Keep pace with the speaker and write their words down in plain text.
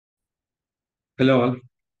Hello all,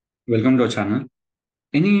 welcome to our channel.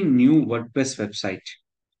 Any new WordPress website,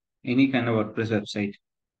 any kind of WordPress website,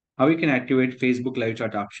 how you can activate Facebook live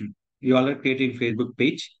chat option. You all are creating Facebook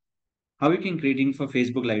page. How you can creating for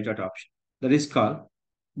Facebook live chat option. That is called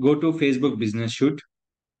go to Facebook business shoot,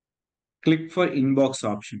 click for inbox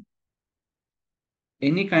option.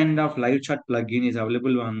 Any kind of live chat plugin is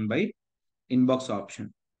available on by inbox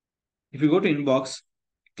option. If you go to inbox,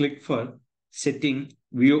 click for setting,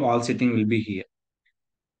 view all setting will be here.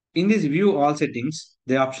 In this view all settings,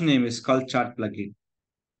 the option name is called chat plugin.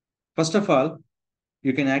 First of all,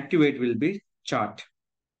 you can activate will be chart.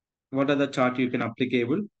 What are the chart you can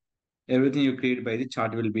applicable? Everything you create by the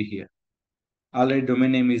chart will be here. Already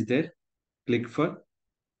domain name is there. Click for.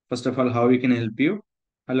 First of all, how we can help you.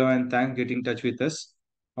 Hello and thanks getting in touch with us.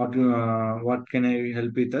 What can I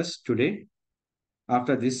help with us today?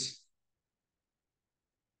 After this,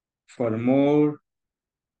 for more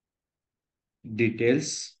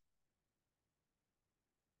details,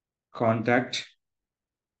 contact.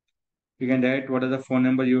 You can write what are the phone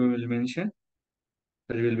number you will mention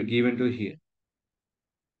that will be given to here.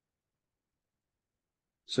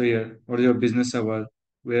 So here, what is your business hour?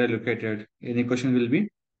 Where located? Any question will be.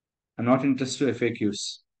 I'm not interested in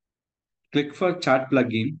FAQs. Click for chart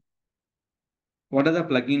plugin. What are the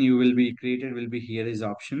plugin you will be created will be here is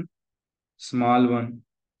option. Small one.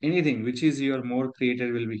 Anything which is your more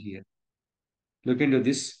created will be here. Look into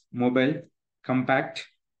this mobile compact,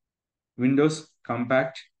 Windows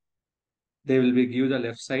compact. They will be give the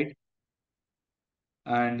left side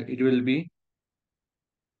and it will be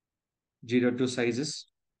 02 sizes.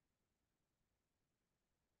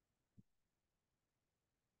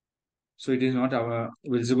 So it is not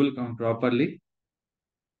visible properly.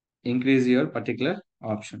 Increase your particular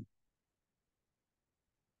option.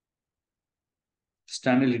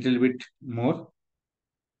 Stand a little bit more.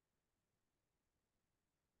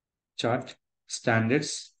 Chart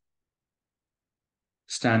standards.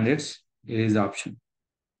 Standards is the option.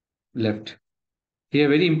 Left. Here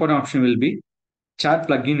very important option will be chart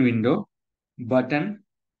plugin window, button,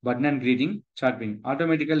 button and greeting, chart ping.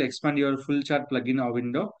 Automatically expand your full chart plugin or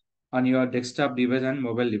window on your desktop device and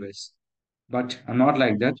mobile device. But I'm not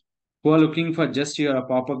like that. Who are looking for just your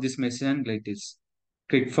pop-up this message and like this.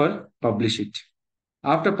 Click for publish it.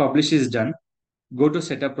 After publish is done, go to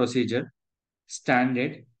setup procedure,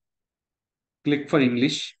 standard, click for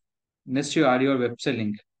English. Next you add your website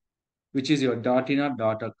link, which is your .in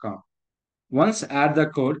or .com. Once add the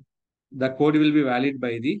code will be valid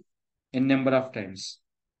by the n number of times.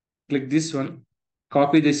 Click this one,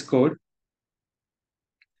 copy this code.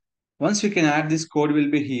 Once we can add this code will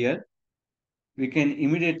be here, we can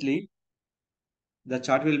immediately, the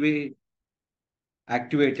chart will be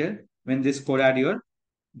activated when this code add your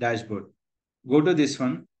dashboard. Go to this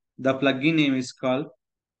one, the plugin name is called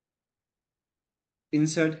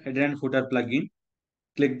insert header and footer plugin.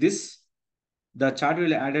 Click this, the chart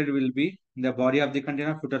will added will be in the body of the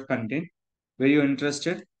container footer content. Where you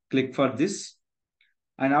interested, click for this.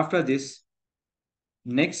 And after this,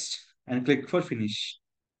 next and click for finish.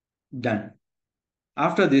 Done.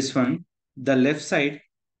 After this one, the left side,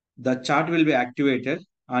 the chart will be activated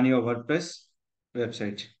on your WordPress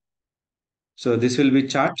website. So this will be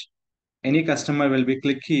chart. Any customer will be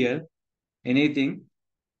click here, anything,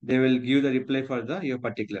 they will give the reply for the your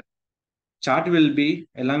particular. Chart will be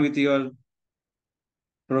along with your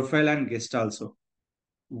profile and guest also.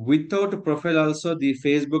 Without profile also, the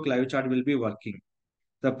Facebook live chat will be working.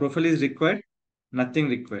 The profile is required, nothing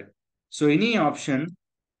required. So any option,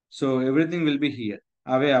 so everything will be here.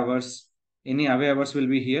 Away hours, any away hours will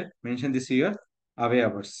be here. Mention this here, away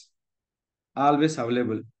hours. Always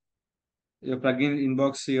available. Your plugin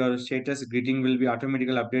inbox, your status greeting will be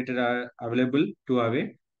automatically updated available to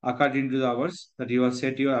away according to the hours that you have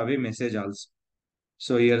set your away message also.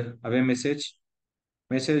 So here away messages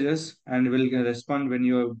and will respond when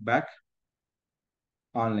you are back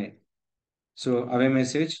online. So away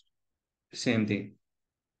message, same thing.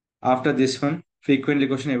 After this one, frequently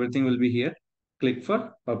question, everything will be here. Click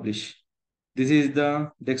for publish. This is the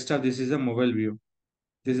desktop. This is the mobile view.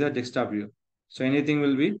 This is the desktop view. So anything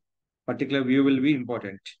will be, particular view will be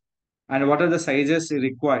important. And what are the sizes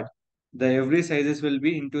required? The every sizes will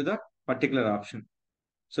be into the particular option.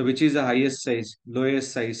 So which is the highest size,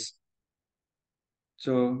 lowest size.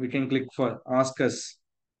 So we can click for ask us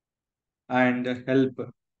and help.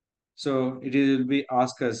 So it will be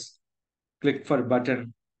ask us. Click for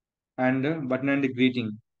button and button and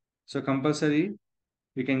greeting. So compulsory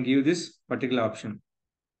we can give this particular option.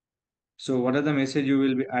 So what are the message you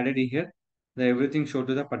will be added here? The everything show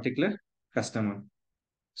to the particular customer.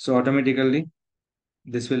 So automatically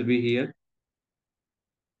this will be here.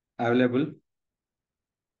 available.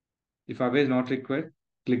 If away is not required,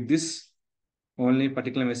 click this. Only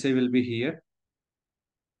particular message will be here.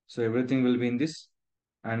 So everything will be in this.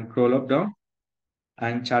 And scroll up down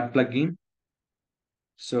and chat plugin.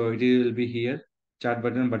 So it will be here. Chat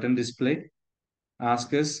button display,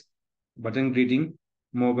 ask us, button greeting,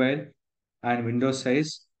 mobile, and window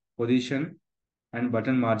size, position, and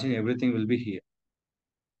button margin. Everything will be here.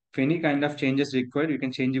 If any kind of changes required, you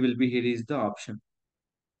can change. Will be here is the option.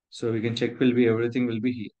 So we can check. Will be everything will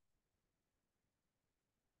be here.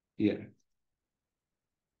 Here.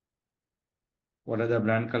 What are the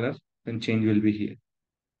brand color? Then change will be here.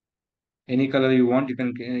 Any color you want, you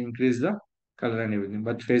can increase the color and everything.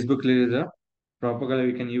 But Facebook is the proper color.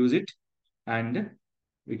 We can use it and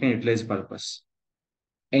we can utilize purpose.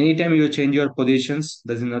 Anytime you change your positions,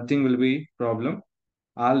 there's nothing will be problem.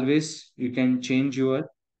 Always you can change your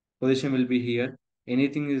position will be here.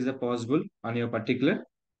 Anything is possible on your particular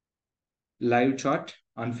live chat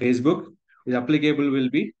on Facebook is applicable will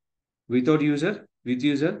be without user, with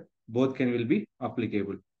user, both can will be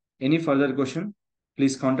applicable. Any further question,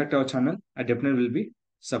 please contact our channel. I definitely will be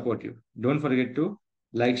support you. Don't forget to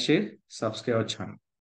like, share, subscribe our channel.